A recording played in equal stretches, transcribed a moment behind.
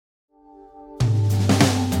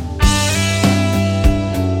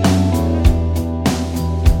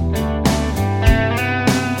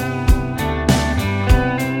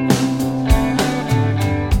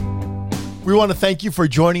want to thank you for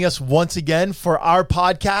joining us once again for our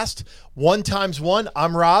podcast, 1x1.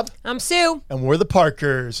 I'm Rob. I'm Sue. And we're the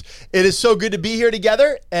Parkers. It is so good to be here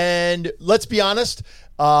together. And let's be honest,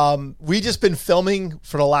 we just been filming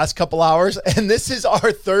for the last couple hours, and this is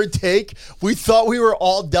our third take. We thought we were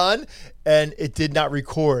all done, and it did not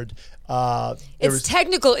record. It's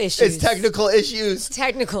technical issues. It's technical issues.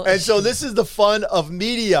 And so this is the fun of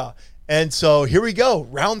media. And so here we go.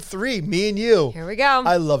 Round 3, me and you. Here we go.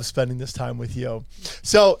 I love spending this time with you.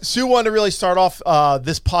 So Sue wanted to really start off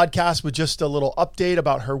this podcast with just a little update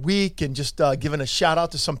about her week and just giving a shout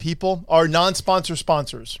out to some people, our non-sponsor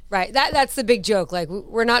sponsors. Right. That's the big joke. Like,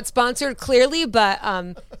 we're not sponsored clearly, but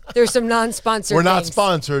there's some non-sponsored We're not things.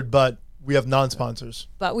 sponsored, but we have non-sponsors.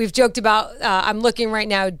 But we've joked about, I'm looking right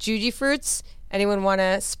now, Juji Fruits. Anyone want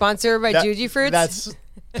to sponsor by Juji Fruits? That's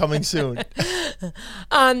coming soon.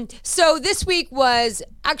 So this week was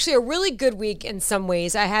actually a really good week in some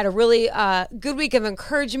ways. I had a really good week of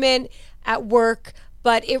encouragement at work,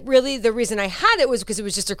 but it really, the reason I had it was because it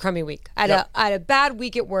was just a crummy week. I had a bad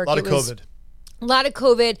week at work. A lot of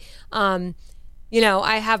COVID. You know,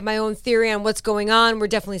 I have my own theory on what's going on. We're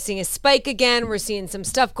definitely seeing a spike again. We're seeing some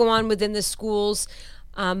stuff go on within the schools.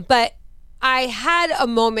 But I had a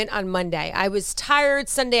moment on Monday. I was tired.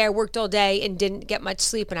 Sunday, I worked all day and didn't get much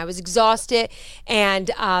sleep, and I was exhausted. And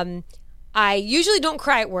I usually don't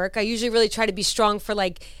cry at work. I usually really try to be strong for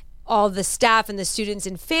like all the staff and the students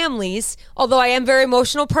and families, although I am a very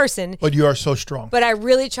emotional person. But you are so strong. But I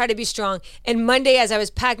really try to be strong. And Monday, as I was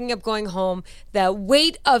packing up going home, the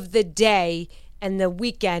weight of the day and the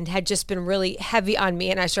weekend had just been really heavy on me,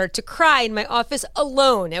 and I started to cry in my office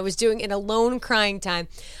alone. I was doing an alone crying time.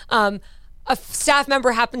 A staff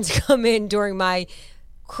member happened to come in during my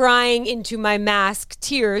crying into my mask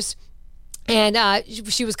tears, and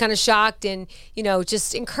she was kind of shocked and, you know,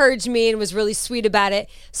 just encouraged me and was really sweet about it.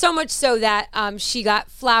 So much so that she got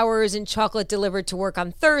flowers and chocolate delivered to work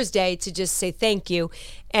on Thursday to just say thank you.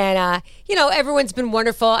 And, you know, everyone's been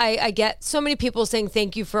wonderful. I get so many people saying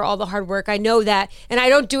thank you for all the hard work. I know that, and I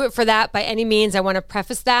don't do it for that by any means. I want to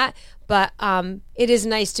preface that, but it is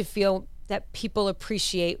nice to feel that people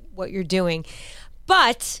appreciate what you're doing.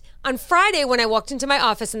 But on Friday, when I walked into my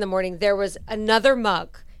office in the morning, there was another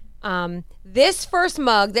mug. This first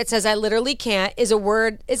mug that says "I literally can't" is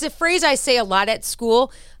a phrase I say a lot at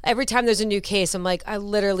school. Every time there's a new case, I'm like, I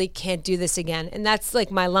literally can't do this again. And that's like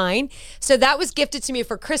my line. So that was gifted to me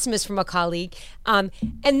for Christmas from a colleague. And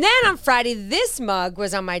then on Friday, this mug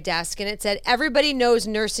was on my desk and it said, "Everybody knows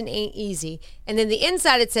nursing ain't easy." And then the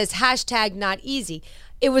inside it says #not easy.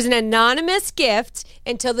 It was an anonymous gift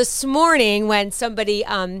until this morning when somebody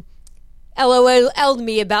LOL'd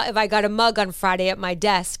me about if I got a mug on Friday at my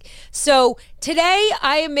desk. So today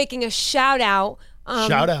I am making a shout out.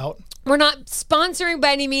 We're not sponsoring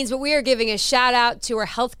by any means, but we are giving a shout out to our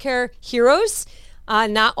healthcare heroes.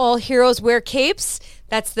 Not all heroes wear capes.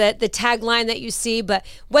 That's the tagline that you see. But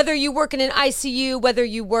whether you work in an ICU, whether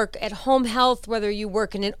you work at home health, whether you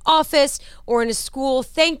work in an office or in a school,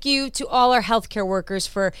 thank you to all our healthcare workers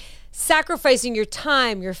for sacrificing your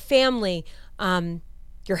time, your family,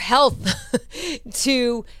 your health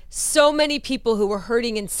to so many people who are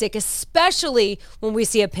hurting and sick, especially when we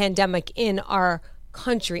see a pandemic in our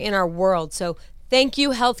country, in our world. So thank you,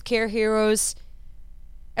 healthcare heroes.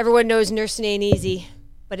 Everyone knows nursing ain't easy,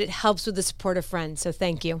 but it helps with the support of friends. So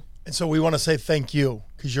thank you. And so we want to say thank you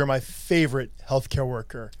because you're my favorite healthcare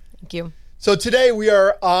worker. Thank you. So today we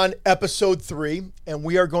are on episode 3, and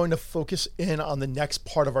we are going to focus in on the next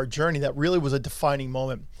part of our journey that really was a defining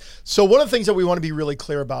moment. So one of the things that we want to be really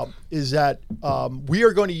clear about is that we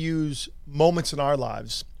are going to use moments in our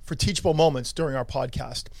lives for teachable moments during our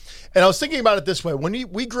podcast. And I was thinking about it this way. When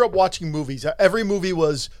we grew up watching movies, every movie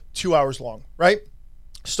was 2 hours long, right?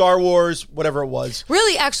 Star Wars, whatever it was.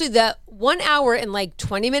 Really, actually, the 1 hour and like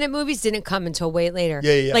 20-minute movies didn't come until way later.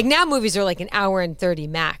 Yeah. Like now movies are like an hour and 30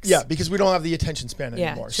 max. Yeah, because we don't have the attention span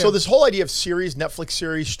anymore. True. So this whole idea of series, Netflix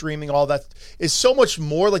series, streaming, all that is so much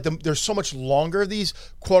more like there's so much longer, these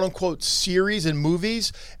quote unquote series and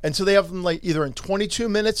movies. And so they have them like either in 22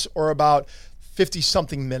 minutes or about 50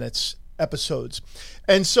 something minutes episodes.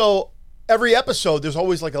 And so every episode, there's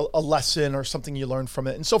always like a lesson or something you learn from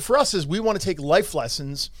it. And so for us is we want to take life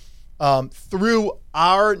lessons through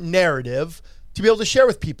our narrative to be able to share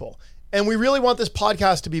with people. And we really want this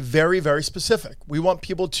podcast to be very, very specific. We want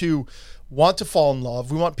people to want to fall in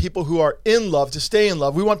love. We want people who are in love to stay in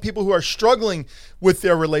love. We want people who are struggling with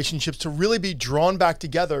their relationships to really be drawn back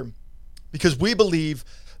together because we believe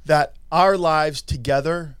that our lives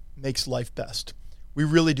together makes life best. We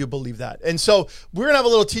really do believe that. And so we're going to have a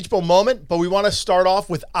little teachable moment, but we want to start off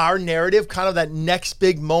with our narrative, kind of that next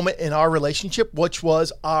big moment in our relationship, which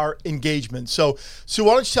was our engagement. So, Sue,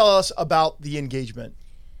 why don't you tell us about the engagement?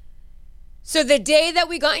 So the day that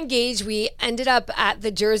we got engaged, we ended up at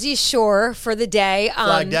the Jersey Shore for the day.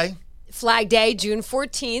 Flag Day, June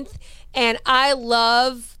 14th. And I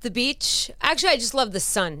love the beach. Actually, I just love the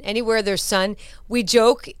sun. Anywhere there's sun. We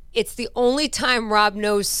joke it's the only time Rob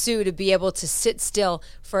knows Sue to be able to sit still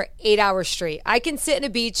for 8 hours straight. I can sit in a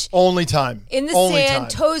beach. Only time. In the sand,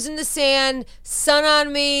 toes in the sand, sun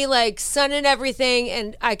on me, like sun and everything.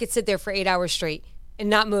 And I could sit there for 8 hours straight and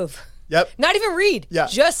not move. Yep. Not even read. Yeah.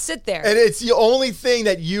 Just sit there. And it's the only thing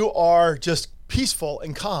that you are just peaceful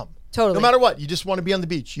and calm. Totally. No matter what, you just want to be on the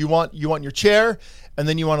beach. You want your chair, and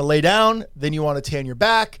then you want to lay down, then you want to tan your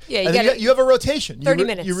back. Yeah, you have a rotation. 30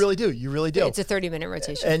 minutes. You really do. You really do. It's a 30-minute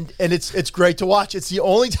rotation. And it's great to watch. It's the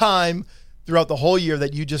only time throughout the whole year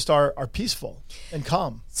that you just are peaceful and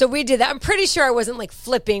calm. So we did that. I'm pretty sure I wasn't like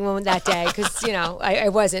flipping that day because, I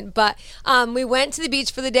wasn't. But we went to the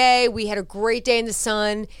beach for the day. We had a great day in the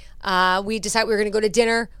sun. We decided we were going to go to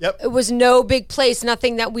dinner. Yep. It was no big place,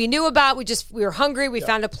 nothing that we knew about. We were hungry. We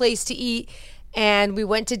found a place to eat and we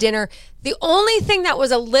went to dinner. The only thing that was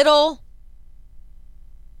a little,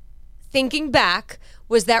 thinking back,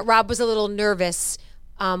 was that Rob was a little nervous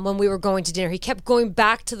when we were going to dinner. He kept going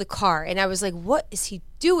back to the car and I was like, what is he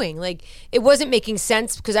doing? Like, it wasn't making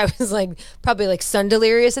sense because I was like probably like sun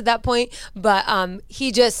delirious at that point, but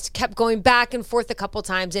he just kept going back and forth a couple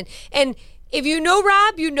times. And if you know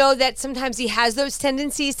Rob, you know that sometimes he has those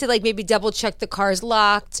tendencies to like maybe double check the car's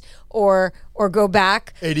locked or go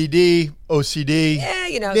back. ADD, OCD. Yeah,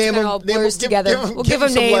 it kind of all blurs together. We'll give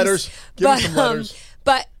him names. Letters. Give him some letters.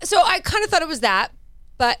 But so I kind of thought it was that,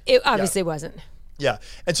 but it obviously wasn't. Yeah.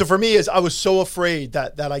 And so for me, I was so afraid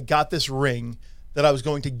that I got this ring, that I was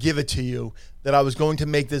going to give it to you, that I was going to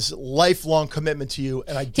make this lifelong commitment to you,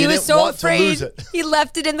 and I didn't want to lose it. He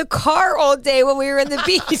left it in the car all day when we were in the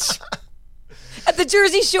beach. At the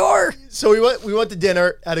Jersey Shore. So we went to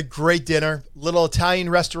dinner, had a great dinner, little Italian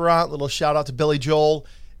restaurant, little shout out to Billy Joel.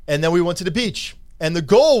 And then we went to the beach. And the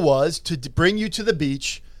goal was to bring you to the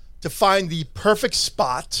beach, to find the perfect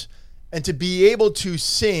spot, and to be able to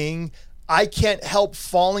sing I Can't Help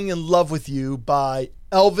Falling in Love with You by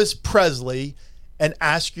Elvis Presley and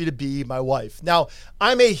ask you to be my wife. Now,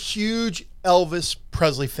 I'm a huge Elvis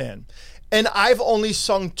Presley fan. And I've only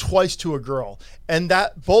sung twice to a girl, and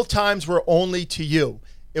that both times were only to you.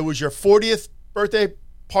 It was your 40th birthday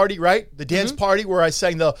party, right? The dance party where I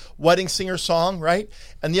sang the wedding singer song, right?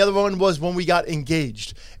 And the other one was when we got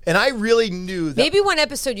engaged. And I really knew that. Maybe one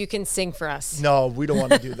episode you can sing for us. No, we don't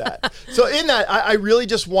want to do that. So in that, I really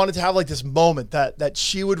just wanted to have like this moment that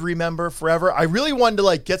she would remember forever. I really wanted to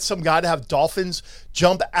like get some guy to have dolphins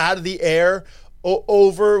jump out of the air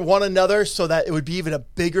over one another so that it would be even a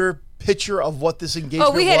bigger picture of what this engagement was.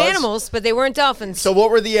 Oh, we had animals, but they weren't dolphins. So what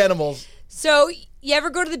were the animals? So you ever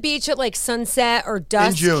go to the beach at like sunset or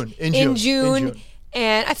dusk? In June.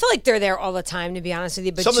 And I feel like they're there all the time, to be honest with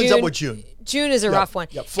you. But Something's up with June. June is a rough one.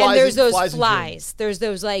 Yep. And there's those flies. There's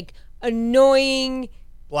those like annoying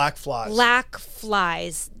black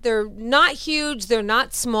flies. They're not huge. They're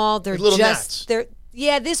not small. They're little just gnats.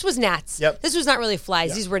 This was gnats. Yep. This was not really flies.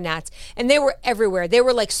 Yep. These were gnats. And they were everywhere. They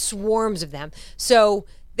were like swarms of them. So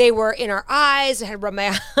they were in our eyes. I had to rub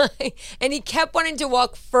my eye. And he kept wanting to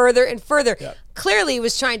walk further and further. Yep. Clearly, he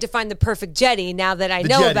was trying to find the perfect jetty now that I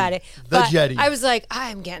know about it. The jetty. I was like,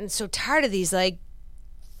 I'm getting so tired of these like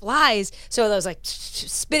flies. So I was like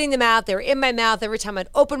spitting them out. They were in my mouth every time I'd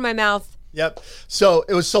open my mouth. Yep. So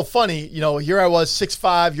it was so funny. Here I was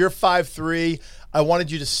 6'5", you're 5'3". I wanted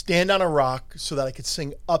you to stand on a rock so that I could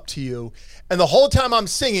sing up to you. And the whole time I'm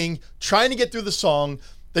singing, trying to get through the song,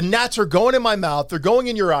 the gnats are going in my mouth. They're going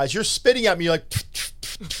in your eyes. You're spitting at me. You're like,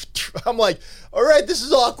 I'm like, all right, this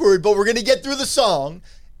is awkward, but we're going to get through the song.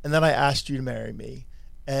 And then I asked you to marry me.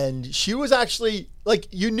 And she was actually like,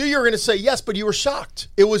 you knew you were going to say yes, but you were shocked.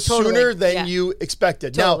 It was sooner than you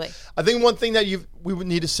expected. Totally. Now, I think one thing that we would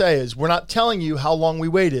need to say is we're not telling you how long we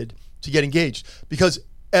waited to get engaged because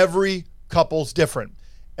every couple's different.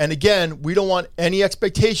 And again, we don't want any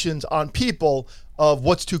expectations on people of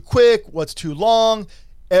what's too quick, what's too long.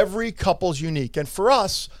 Every couple's unique. And for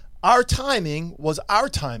us, our timing was our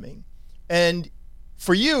timing. And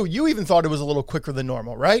for you even thought it was a little quicker than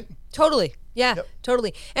normal, right? Totally. Yeah,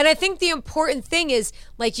 totally. And I think the important thing is,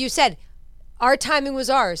 like you said, our timing was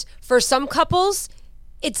ours. For some couples,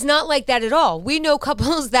 it's not like that at all. We know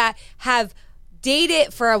couples that have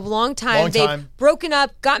dated for a long time. They've broken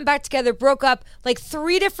up, gotten back together, broke up, like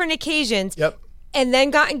 3 different occasions. Yep. and then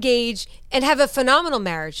got engaged and have a phenomenal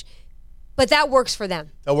marriage. But that works for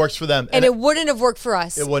them. That works for them. And it wouldn't have worked for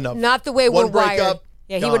us. It wouldn't have. Not the way we're wired. Breakup,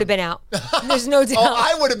 yeah, he gone. would have been out. There's no doubt. Oh,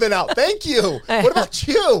 I would have been out. Thank you. What about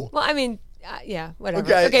you? Well, I mean, yeah,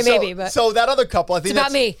 whatever. Okay, maybe. But so that other couple, I think it's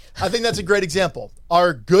about me. I think that's a great example.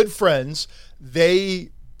 Our good friends, they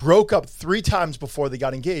broke up 3 times before they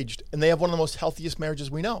got engaged, and they have one of the most healthiest marriages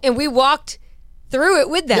we know. And we walked through it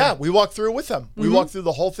with them. Yeah, we walked through it with them. We walked through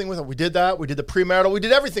the whole thing with them. We did that. We did the premarital. We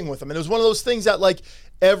did everything with them. And it was one of those things that, like,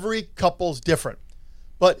 every couple's different,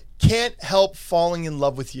 but can't help falling in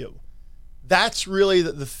love with you. That's really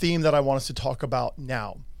the theme that I want us to talk about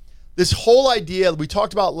now. This whole idea we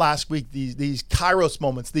talked about last week, these kairos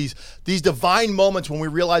moments, these divine moments when we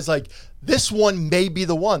realize, like, this one may be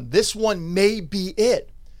the one. This one may be it.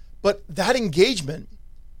 But that engagement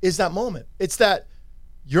is that moment. It's that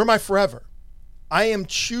you're my forever. I am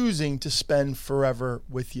choosing to spend forever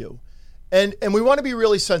with you. And we want to be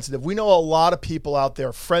really sensitive. We know a lot of people out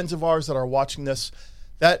there, friends of ours that are watching this,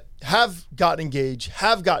 that have gotten engaged,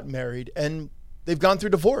 have gotten married, and they've gone through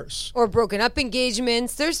divorce or broken up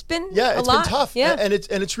engagements. There's been it's a lot. been tough. Yeah. And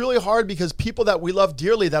it's really hard because people that we love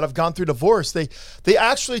dearly that have gone through divorce, they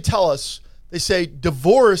actually tell us, they say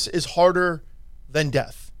divorce is harder than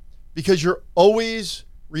death because you're always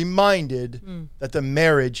reminded that the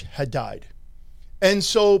marriage had died. And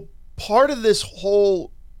so part of this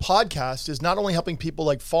whole podcast is not only helping people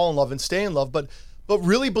like fall in love and stay in love, but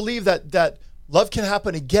really believe that love can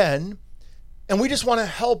happen again. And we just want to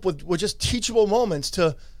help with just teachable moments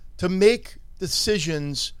to make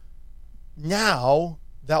decisions now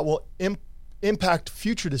that will impact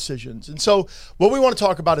future decisions. And so what we want to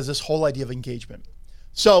talk about is this whole idea of engagement.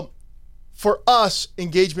 So for us,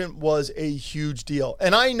 engagement was a huge deal.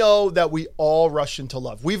 And I know that we all rush into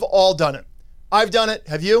love. We've all done it. I've done it.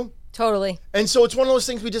 Have you? Totally. And so it's one of those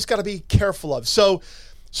things we just got to be careful of. So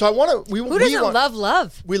I want to. Who doesn't love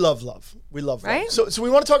love? We love love. We love right? love. So we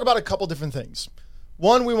want to talk about a couple different things.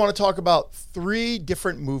 One, we want to talk about 3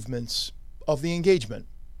 different movements of the engagement,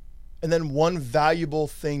 and then one valuable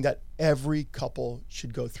thing that every couple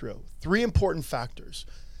should go through. 3 important factors.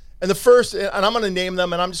 And the first, and I'm going to name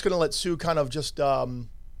them, and I'm just going to let Sue kind of just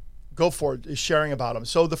go for it, is sharing about them.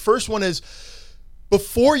 So the first one is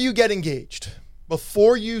before you get engaged,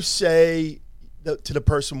 before you say to the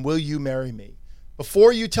person, will you marry me?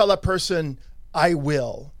 Before you tell that person, I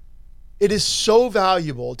will, it is so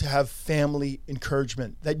valuable to have family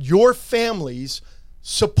encouragement, that your families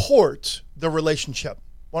support the relationship.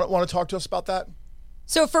 Want to talk to us about that?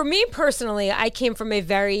 So for me personally, I came from a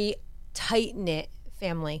very tight-knit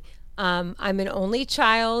family. I'm an only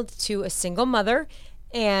child to a single mother,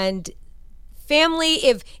 and family,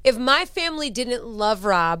 if my family didn't love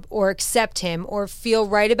Rob or accept him or feel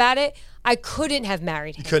right about it, I couldn't have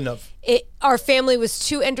married him. You couldn't have. Our family was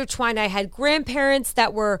too intertwined. I had grandparents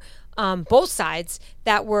that were both sides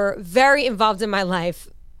that were very involved in my life,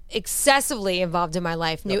 excessively involved in my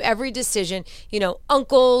life, knew every decision,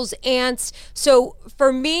 uncles, aunts. So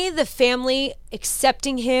for me, the family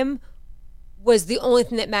accepting him was the only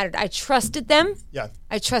thing that mattered. I trusted them. Yeah.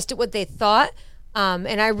 I trusted what they thought.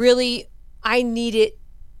 And I needed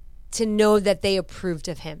to know that they approved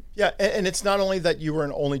of him. Yeah, and it's not only that you were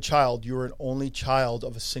an only child, you were an only child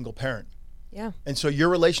of a single parent. Yeah. And so your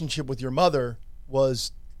relationship with your mother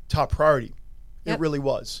was top priority. It really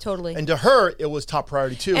was. Totally. And to her, it was top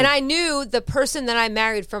priority too. And I knew the person that I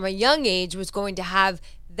married from a young age was going to have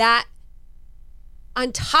that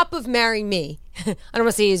on top of marrying me. I don't want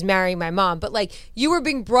to say he's marrying my mom, but like you were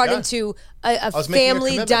being brought into a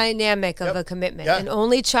family dynamic of a commitment. An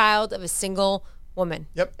only child of a single woman.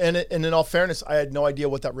 Yep. And in all fairness, I had no idea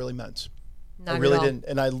what that really meant. Not I really at all. didn't.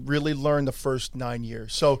 And I really learned the first 9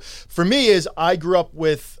 years. So for me is I grew up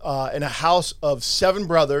with in a house of 7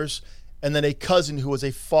 brothers and then a cousin who was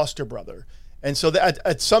a foster brother. And so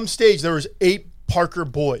at some stage there was 8 Parker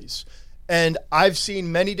boys. And I've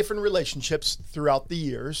seen many different relationships throughout the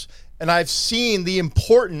years. And I've seen the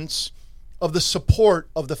importance of the support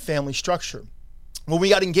of the family structure. When we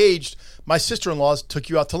got engaged, my sister-in-laws took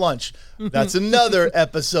you out to lunch. That's another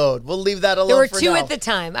episode. We'll leave that alone for now. There were 2 at the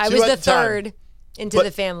time. I was the third into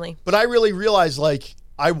the family. But I really realized, like,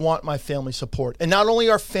 I want my family support. And not only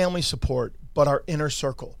our family support, but our inner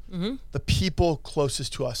circle, the people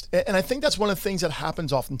closest to us. And I think that's one of the things that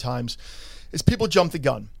happens oftentimes is people jump the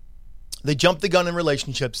gun. They jump the gun in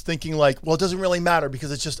relationships thinking like, well, it doesn't really matter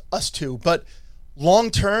because it's just us 2. But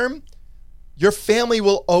long term, your family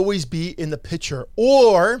will always be in the picture,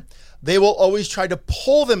 or they will always try to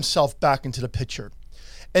pull themselves back into the picture.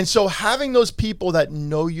 And so having those people that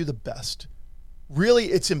know you the best, really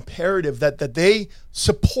it's imperative that they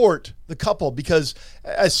support the couple, because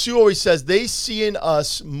as Sue always says, they see in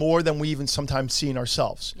us more than we even sometimes see in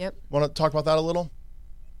ourselves. Yep. Want to talk about that a little?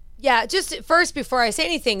 Yeah, just first, before I say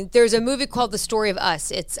anything, there's a movie called The Story of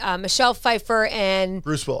Us. It's Michelle Pfeiffer and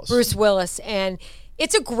Bruce Willis. And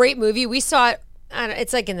it's a great movie. We saw it,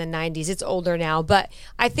 it's like in the 90s. It's older now, but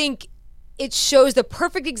I think it shows the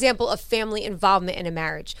perfect example of family involvement in a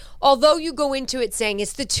marriage. Although you go into it saying,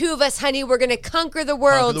 it's the two of us, honey, we're going to conquer the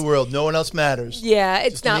world. Conquer the world. No one else matters. Yeah,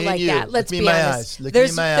 it's Just not me like and you. that. Let's Look me be in my honest. eyes. Look me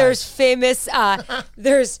in my There's eyes.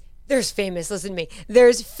 famous, there's famous, listen to me.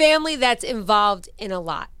 There's family that's involved in a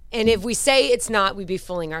lot. And if we say it's not, we'd be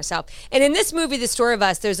fooling ourselves. And in this movie, The Story of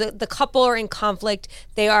Us, the couple are in conflict.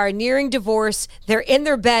 They are nearing divorce. They're in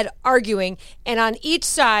their bed arguing. And on each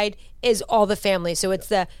side is all the family. So it's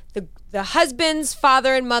the husband's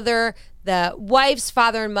father and mother, the wife's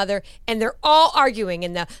father and mother, and they're all arguing.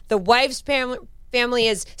 And the wife's family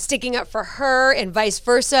is sticking up for her and vice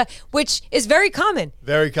versa, which is very common.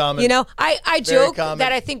 Very common. You know, I joke common.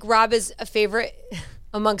 that I think Rob is a favorite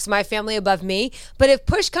amongst my family above me. But if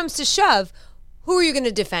push comes to shove, who are you going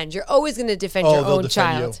to defend? You're always going to defend your they'll own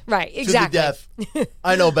defend child. you. Right, exactly. To the death.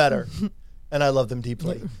 I know better. And I love them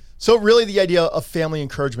deeply. So really the idea of family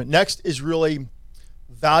encouragement. Next is really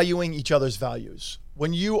valuing each other's values.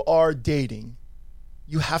 When you are dating,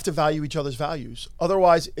 you have to value each other's values.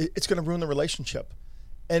 Otherwise, it's going to ruin the relationship.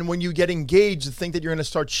 And when you get engaged, to think that you're going to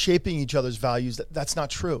start shaping each other's values, that's not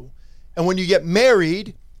true. And when you get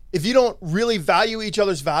married, if you don't really value each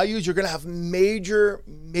other's values, you're going to have major,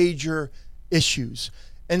 major issues.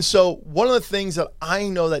 And so one of the things that I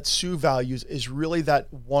know that Sue values is really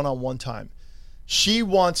that one-on-one time. She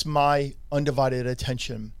wants my undivided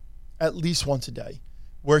attention at least once a day,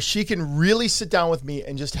 where she can really sit down with me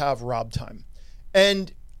and just have Rob time.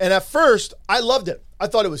 And at first, I loved it. I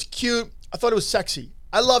thought it was cute. I thought it was sexy.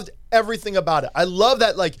 I loved everything about it. I love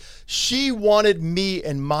that, like, she wanted me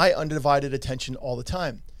and my undivided attention all the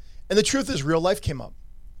time. And the truth is, real life came up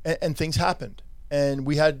and things happened. And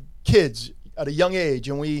we had kids at a young age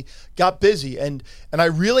and we got busy. And I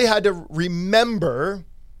really had to remember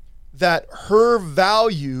that her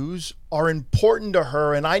values are important to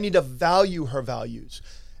her and I need to value her values.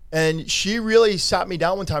 And she really sat me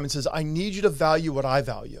down one time and says, I need you to value what I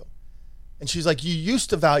value. And she's like, you used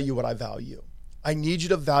to value what I value. I need you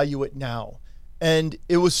to value it now. And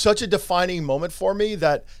it was such a defining moment for me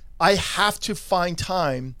that I have to find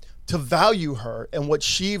time to value her and what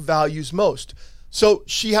she values most. So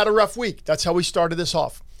she had a rough week. That's how we started this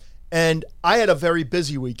off. And I had a very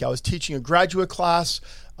busy week. I was teaching a graduate class.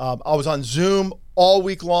 I was on Zoom all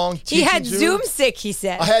week long. He had Zoom sick, he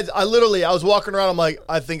said. I was walking around. I'm like,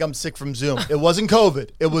 I think I'm sick from Zoom. It wasn't COVID.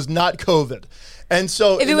 It was not COVID. And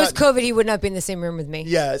so if it was COVID, he would not be in the same room with me.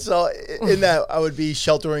 Yeah. So in that, I would be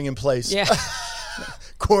sheltering in place. Yeah.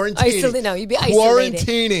 Quarantining. No, you'd be isolated.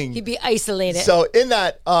 Quarantining. He'd be isolated. So in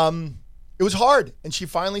that, it was hard. And she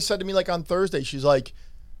finally said to me, like on Thursday, she's like,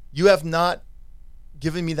 you have not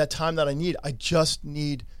given me that time that I need. I just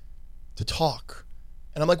need to talk.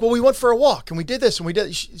 And I'm like, well, we went for a walk and we did this and we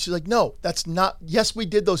did. She's like, no, that's not. Yes, we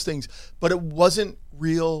did those things, but it wasn't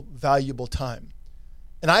real valuable time.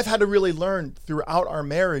 And I've had to really learn throughout our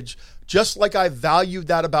marriage, just like I valued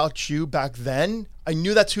that about you back then, I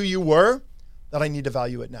knew that's who you were, that I need to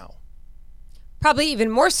value it now. Probably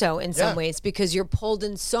even more so in some ways, because you're pulled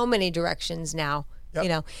in so many directions now, you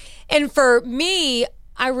know. And for me,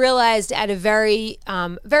 I realized at a very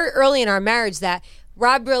early in our marriage that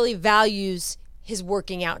Rob really values his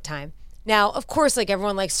working out time. Now, of course, like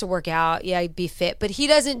everyone likes to work out, be fit, but he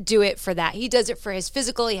doesn't do it for that. He does it for his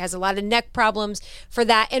physical. He has a lot of neck problems for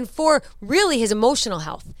that and for really his emotional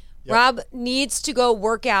health. Yep. Rob needs to go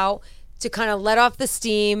work out to kind of let off the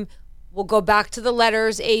steam. We'll go back to the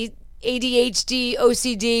letters, ADHD,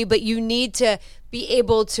 OCD, but you need to be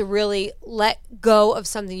able to really let go of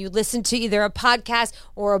something. You listen to either a podcast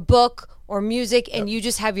or a book or music, and you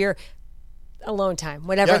just have your alone time,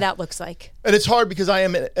 whatever that looks like. And it's hard because I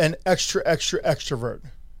am an extrovert,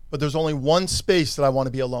 but there's only one space that I want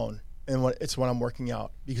to be alone, and it's when I'm working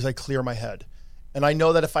out, because I clear my head. And I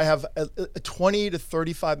know that if I have a 20 to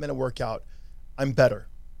 35 minute workout, I'm better.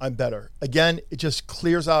 Again, it just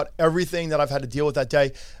clears out everything that I've had to deal with that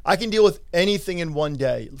day. I can deal with anything in one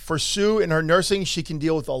day. For Sue in her nursing, she can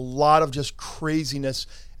deal with a lot of just craziness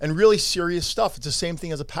and really serious stuff. It's the same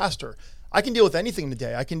thing as a pastor. I can deal with anything in a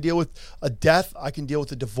day. I can deal with a death. I can deal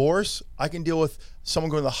with a divorce. I can deal with someone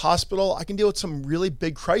going to the hospital. I can deal with some really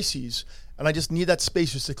big crises. And I just need that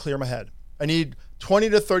space just to clear my head. I need 20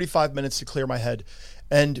 to 35 minutes to clear my head.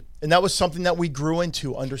 And that was something that we grew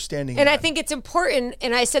into understanding. And I think it's important,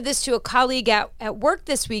 and I said this to a colleague at work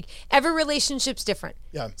this week, every relationship's different.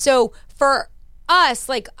 Yeah. So for us,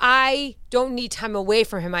 like, I don't need time away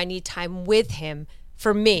from him. I need time with him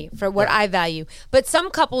for me, for what I value. But some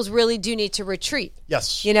couples really do need to retreat.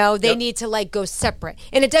 Yes. You know, they need to like go separate.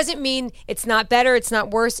 And it doesn't mean it's not better, it's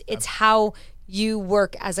not worse. It's how you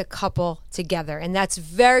work as a couple together. And that's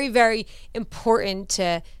very, very important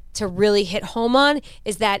to really hit home on,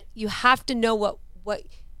 is that you have to know what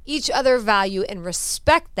each other value and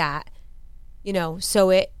respect that, you know, so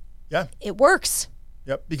it works.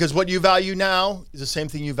 Yep. Because what you value now is the same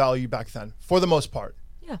thing you value back then, for the most part.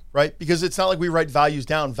 Yeah. Right? Because it's not like we write values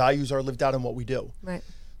down. Values are lived out in what we do. Right.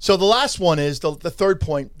 So the last one is, the third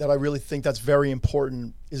point that I really think that's very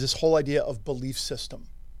important, is this whole idea of belief system,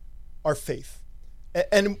 our faith.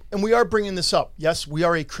 And we are bringing this up. Yes, we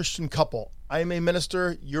are a Christian couple. I am a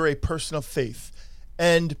minister. You're a person of faith.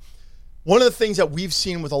 And one of the things that we've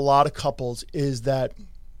seen with a lot of couples is that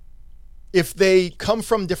if they come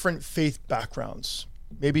from different faith backgrounds,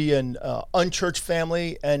 maybe an unchurched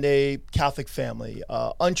family and a Catholic family,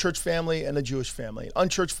 unchurched family and a Jewish family,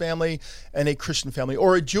 unchurched family and a Christian family,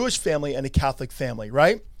 or a Jewish family and a Catholic family,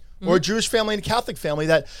 right? Mm-hmm. Or a Jewish family and a Catholic family,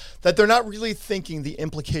 that they're not really thinking the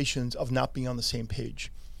implications of not being on the same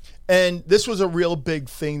page. And this was a real big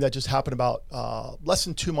thing that just happened about less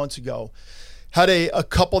than 2 months ago. Had a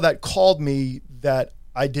couple that called me that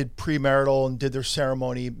I did premarital and did their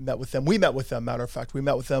ceremony, met with them. We met with them, matter of fact. We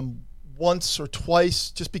met with them once or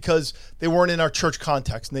twice, just because they weren't in our church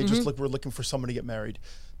context and they just were looking for someone to get married.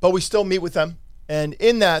 But we still meet with them. And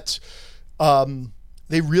in that,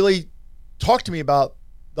 they really talked to me about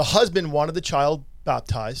the husband wanted the child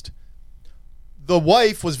baptized. The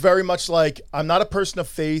wife was very much like, I'm not a person of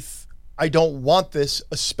faith. I don't want this,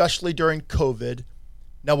 especially during COVID.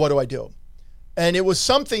 Now, what do I do? And it was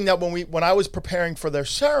something that when I was preparing for their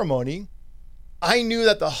ceremony, I knew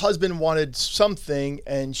that the husband wanted something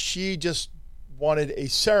and she just wanted a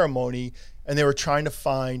ceremony, and they were trying to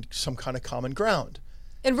find some kind of common ground.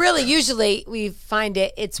 And really, usually we find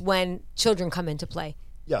it's when children come into play.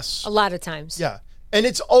 Yes. A lot of times. Yeah. And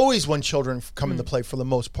it's always when children come into play for the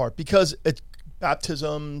most part, because it's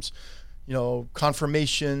baptisms,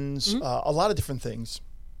 confirmations, a lot of different things.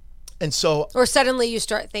 And so. Or suddenly you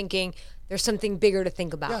start thinking there's something bigger to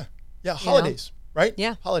think about. Yeah. Yeah. Holidays, right?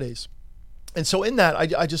 Yeah. Holidays. And so in that,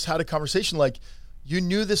 I just had a conversation like, you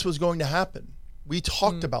knew this was going to happen. We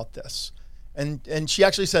talked about this. And she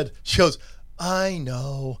actually said, she goes, I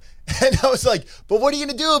know. And I was like, but what are you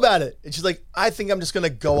going to do about it? And she's like, I think I'm just going to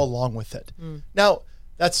go along with it. Now,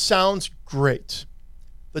 that sounds great.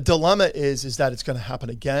 The dilemma is that it's going to happen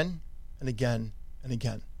again and again and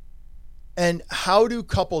again. And how do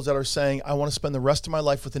couples that are saying, I want to spend the rest of my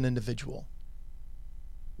life with an individual,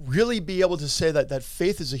 really be able to say that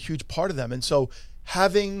faith is a huge part of them? And so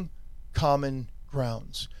having common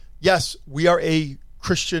grounds. Yes, we are a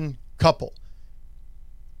Christian couple.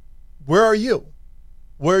 Where are you?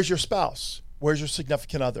 Where's your spouse? Where's your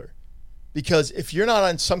significant other? Because if you're not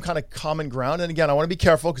on some kind of common ground, and again, I want to be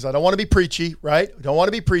careful because I don't want to be preachy, right? I don't want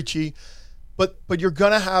to be preachy, but you're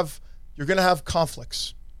gonna have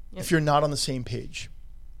conflicts if you're not on the same page.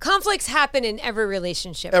 Conflicts happen in every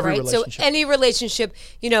relationship, right? So any relationship,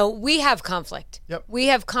 we have conflict. Yep. We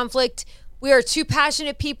have conflict. We are two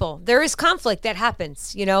passionate people. There is conflict that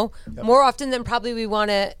happens, more often than probably we want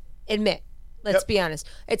to admit. Let's be honest.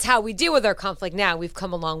 It's how we deal with our conflict now. We've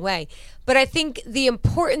come a long way. But I think the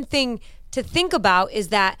important thing to think about is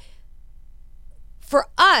that for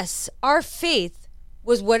us, our faith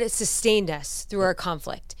was what it sustained us through our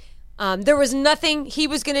conflict. There was nothing he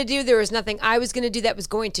was going to do. There was nothing I was going to do that was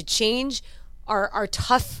going to change our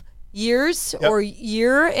tough years or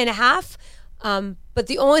year and a half. But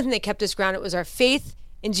the only thing that kept us grounded was our faith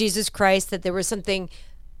in Jesus Christ, that there was something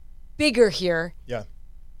bigger here. Yeah.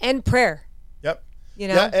 And prayer. Yep.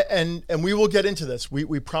 Yeah, and we will get into this.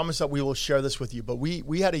 We promise that we will share this with you. But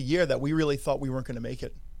we had a year that we really thought we weren't going to make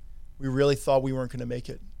it. We really thought we weren't going to make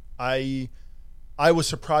it. I was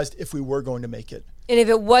surprised if we were going to make it. And if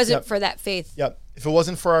it wasn't for that faith. Yep. If it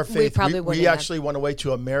wasn't for our faith, we actually went away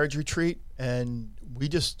to a marriage retreat, and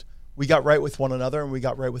we got right with one another, and we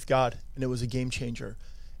got right with God, and it was a game changer.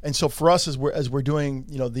 And so for us, as we're doing,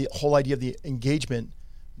 the whole idea of the engagement,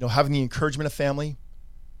 having the encouragement of family,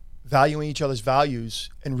 valuing each other's values,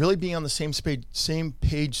 and really being on the same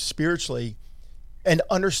page spiritually, and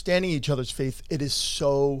understanding each other's faith, it is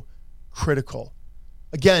so critical.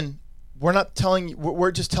 Again,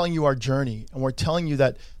 we're just telling you our journey, and we're telling you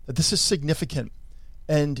that this is significant.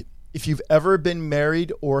 And if you've ever been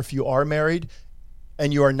married, or if you are married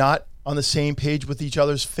and you are not on the same page with each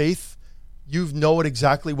other's faith, you know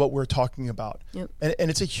exactly what we're talking about. Yep.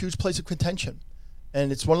 And it's a huge place of contention.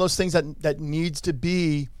 And it's one of those things that needs to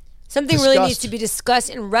be something discussed. really needs to be discussed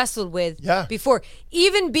and wrestled with before.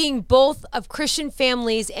 Even being both of Christian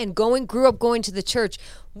families and grew up going to the church,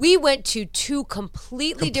 we went to two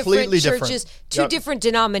completely different churches, two different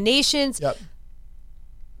denominations. Yep.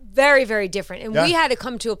 Very, very different. And we had to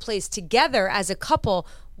come to a place together as a couple.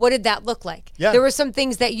 What did that look like? Yeah. There were some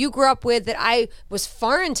things that you grew up with that I was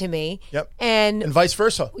foreign to me. Yep. And vice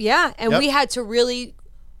versa. Yeah. And we had to really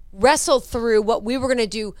wrestle through what we were going to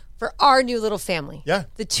do for our new little family. Yeah.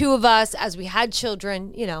 The two of us as we had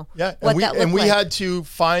children, you know, yeah. what that looked like. We had to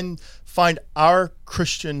find our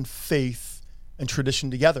Christian faith and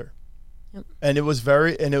tradition together. Yep. And it was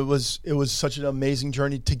such an amazing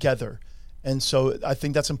journey together. And so I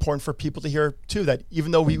think that's important for people to hear too, that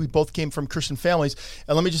even though we both came from Christian families,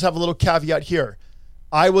 and let me just have a little caveat here.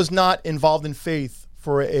 I was not involved in faith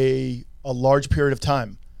for a large period of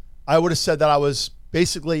time. I would have said that I was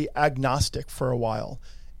basically agnostic for a while.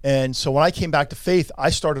 And so when I came back to faith, I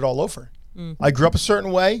started all over. Mm-hmm. I grew up a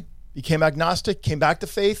certain way, became agnostic, came back to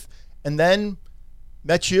faith, and then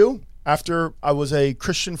met you after I was a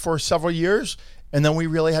Christian for several years. And then we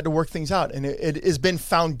really had to work things out. And it has been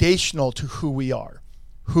foundational to who we are.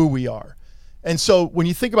 And so when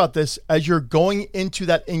you think about this, as you're going into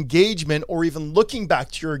that engagement or even looking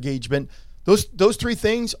back to your engagement, those three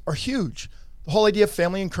things are huge. The whole idea of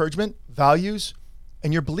family encouragement, values,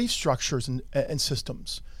 and your belief structures and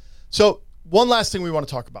systems. So one last thing we want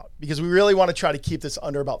to talk about, because we really want to try to keep this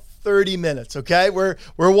under about 30 minutes, okay? We're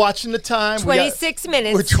watching the time. 26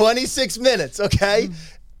 minutes. We're 26 minutes, okay?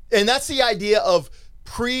 Mm-hmm. And that's the idea of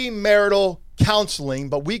premarital counseling,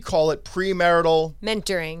 but we call it premarital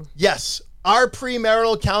mentoring. Yes. Our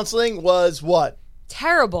premarital counseling was what?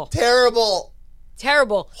 Terrible. Horrible.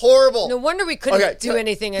 No wonder we couldn't do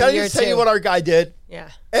anything in year 2. Can I just tell you what our guy did? Yeah.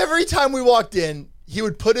 Every time we walked in, he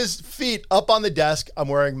would put his feet up on the desk. I'm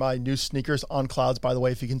wearing my new sneakers On Clouds, by the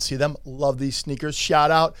way, if you can see them. Love these sneakers.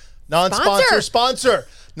 Shout out. Non-sponsor, sponsor.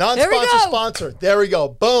 Non-sponsor, sponsor. There we go.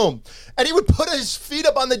 Boom. And he would put his feet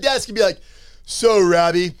up on the desk and be like, "So,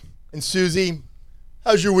 Robbie and Susie,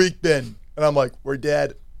 how's your week been?" And I'm like, "We're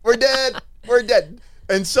dead. We're dead. We're dead."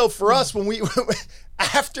 And so for us, when we,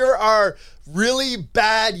 after our really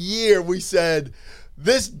bad year, we said,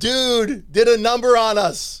 this dude did a number on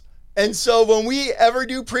us. And so when we ever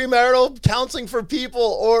do premarital counseling for people,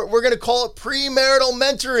 or we're going to call it premarital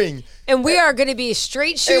mentoring. And we are going to be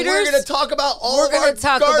straight shooters. And we're going to talk about all of our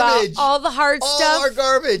garbage. About all the hard stuff. All our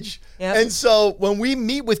garbage. Yep. And so when we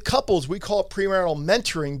meet with couples, we call it premarital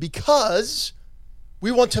mentoring because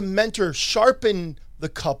we want to mentor, sharpen the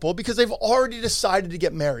couple because they've already decided to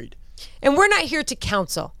get married. And we're not here to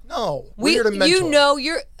counsel. No, we're here to mentor. You know,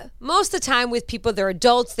 most of the time with people, they're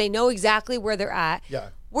adults. They know exactly where they're at. Yeah.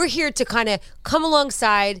 We're here to kind of come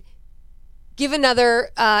alongside, give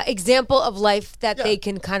another example of life that they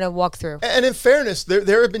can kind of walk through. And in fairness,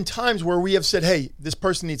 there have been times where we have said, hey, this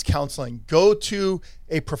person needs counseling. Go to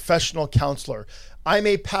a professional counselor. I'm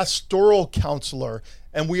a pastoral counselor,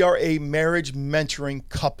 and we are a marriage mentoring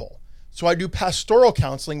couple. So I do pastoral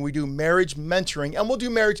counseling, we do marriage mentoring, and we'll do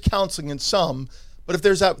marriage counseling in some. But if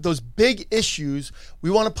there's those big issues, we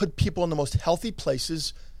want to put people in the most healthy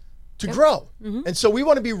places to grow. Mm-hmm. And so we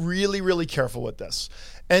want to be really, really careful with this.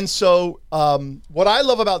 And so what I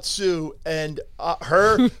love about Sue and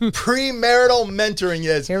her premarital mentoring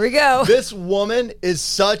is, here we go. This woman is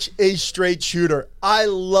such a straight shooter. I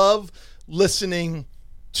love listening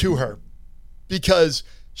to her because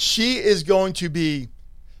she is going to be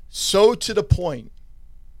so to the point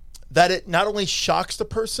that it not only shocks the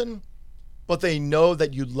person, but they know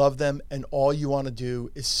that you love them and all you want to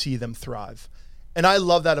do is see them thrive. And I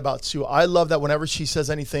love that about Sue. I love that whenever she says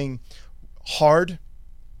anything hard,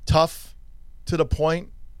 tough, to the point,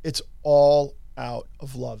 it's all out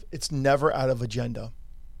of love. It's never out of agenda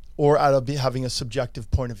or out of having a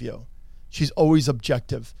subjective point of view. She's always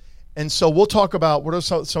objective. And so we'll talk about, what are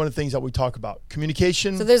some of the things that we talk about?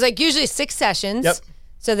 Communication. So there's usually 6 sessions. Yep.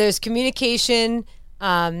 So there's communication.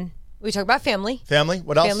 We talk about family. Family.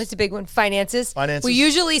 What else? Family's a big one. Finances. We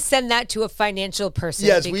usually send that to a financial person.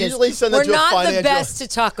 Yes, we usually send that to a financial. We're not the best to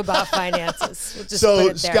talk about finances. We'll just so put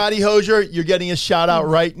it there. Scotty Hosier, you're getting a shout out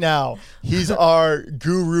right now. He's our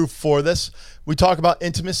guru for this. We talk about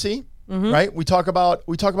intimacy, right? We talk about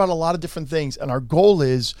a lot of different things, and our goal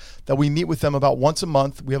is that we meet with them about once a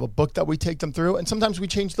month. We have a book that we take them through, and sometimes we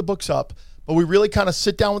change the books up. But we really kind of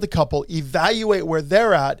sit down with the couple, evaluate where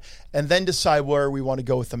they're at, and then decide where we want to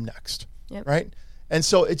go with them next, right? And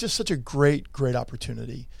so it's just such a great, great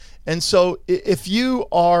opportunity. And so if you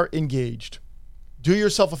are engaged, do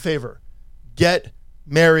yourself a favor, get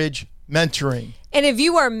marriage mentoring. And if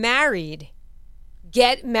you are married,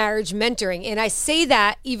 get marriage mentoring. And I say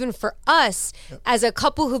that even for us as a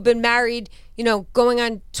couple who've been married, going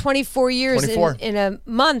on 24 years in a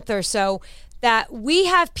month or so, that we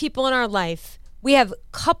have people in our life, we have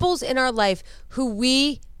couples in our life who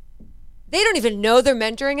they don't even know they're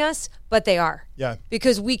mentoring us, but they are. Yeah.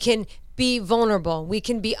 Because we can be vulnerable. We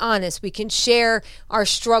can be honest. We can share our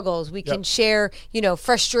struggles. We can share,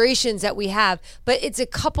 frustrations that we have. But it's a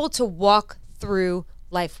couple to walk through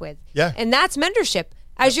life with. Yeah. And that's mentorship.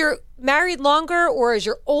 As you're married longer or as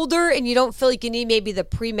you're older and you don't feel like you need maybe the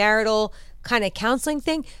premarital kind of counseling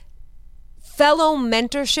thing, fellow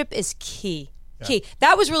mentorship is key. Yeah. Key.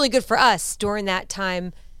 That was really good for us during that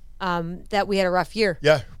time that we had a rough year.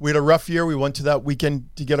 Yeah, we had a rough year. We went to that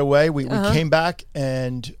weekend to get away. We came back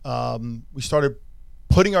and we started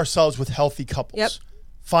putting ourselves with healthy couples,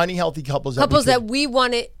 finding healthy couples that we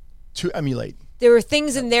wanted to emulate. There were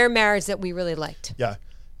things in their marriage that we really liked. Yeah,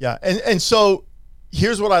 yeah. And so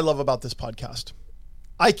here's what I love about this podcast.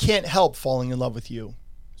 I can't help falling in love with you,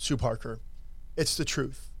 Sue Parker. It's the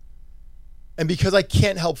truth. And because I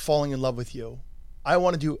can't help falling in love with you, I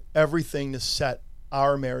want to do everything to set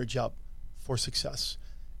our marriage up for success.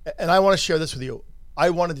 And I want to share this with you.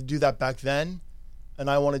 I wanted to do that back then, and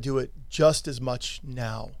I want to do it just as much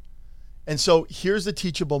now. And so here's the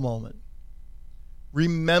teachable moment.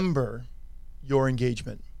 Remember your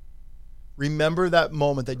engagement. Remember that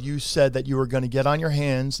moment that you said that you were going to get on your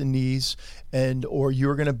hands and knees or you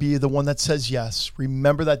were going to be the one that says yes.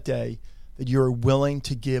 Remember that day that you're willing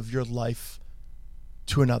to give your life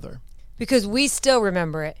to another. Because we still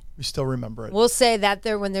remember it. We still remember it. We'll say that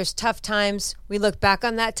when there's tough times, we look back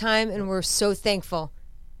on that time and we're so thankful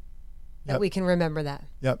that we can remember that.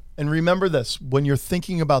 Yep. And remember this, when you're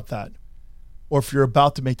thinking about that, or if you're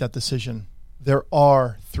about to make that decision, there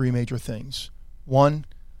are 3 major things. 1,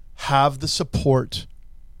 have the support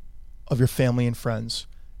of your family and friends.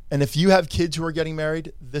 And if you have kids who are getting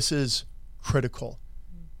married, this is critical.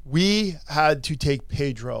 We had to take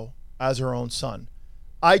Pedro as our own son.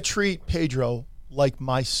 I treat Pedro like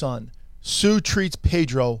my son. Sue treats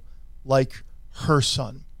Pedro like her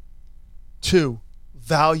son. 2,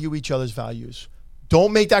 value each other's values.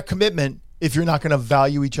 Don't make that commitment if you're not going to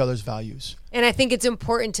value each other's values. And I think it's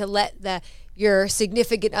important to let your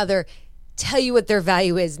significant other tell you what their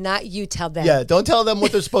value is, not you tell them. Yeah, don't tell them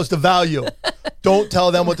what they're supposed to value. Don't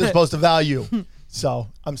tell them what they're supposed to value. So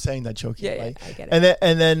I'm saying that jokingly. Yeah, I get it.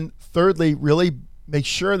 And then thirdly, really make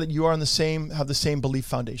sure that you are have the same belief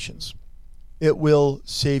foundations. It will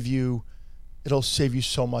save you. It'll save you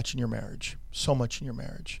so much in your marriage,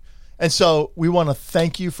 And so we want to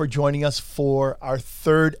thank you for joining us for our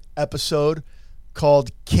 3rd episode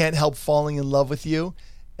called Can't Help Falling in Love with You.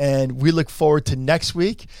 And we look forward to next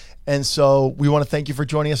week. And so we want to thank you for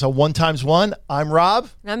joining us on 1x1. I'm Rob.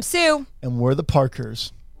 And I'm Sue. And we're the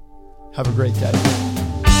Parkers. Have a great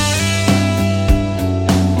day.